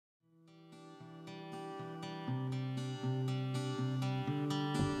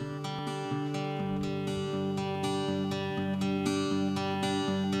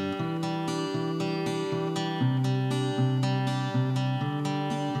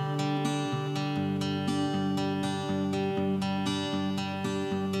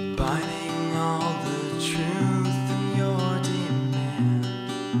Binding all the truth in your demand,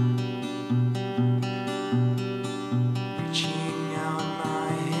 reaching out my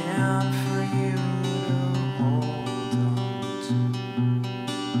hand for you to hold on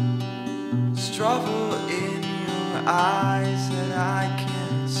to. Struggle in your eyes that I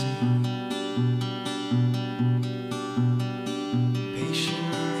can't see.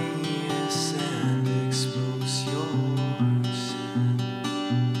 Patiently ascend, expose your sin.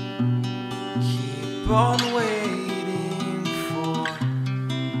 Keep on waiting for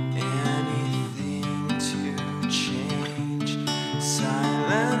anything to change.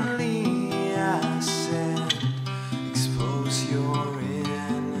 Silently ascend, expose your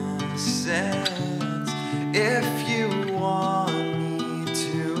innocence. If you want me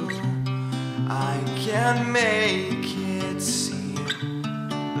to, I can make it seem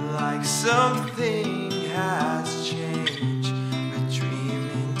like something has changed, but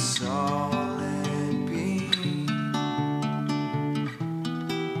dreaming solid being.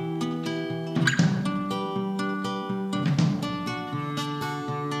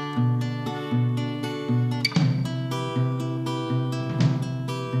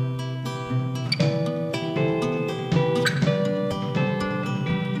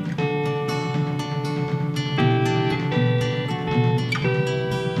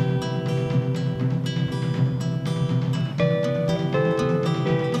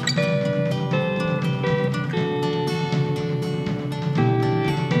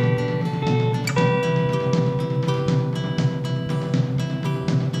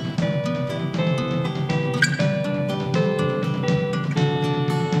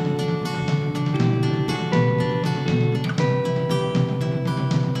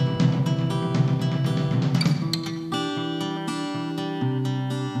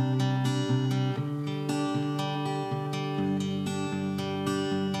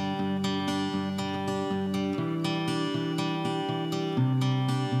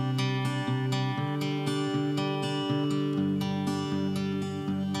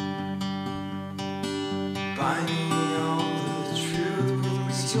 Binding all the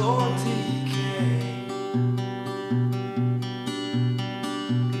truths, your decay.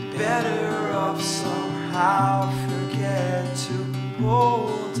 Better off somehow, forget to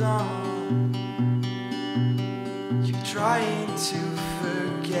hold on. You're trying to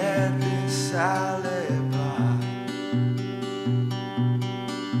forget this alibi.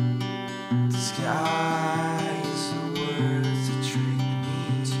 Disguise the words that trick me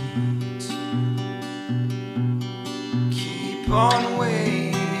to. Keep on waiting.